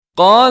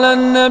قال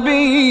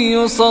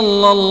النبي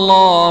صلى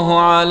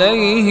الله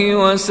عليه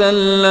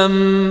وسلم: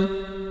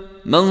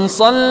 من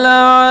صلى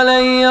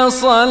علي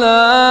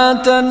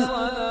صلاة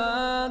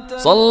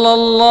صلى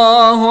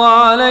الله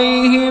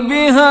عليه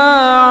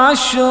بها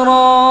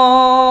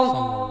 10.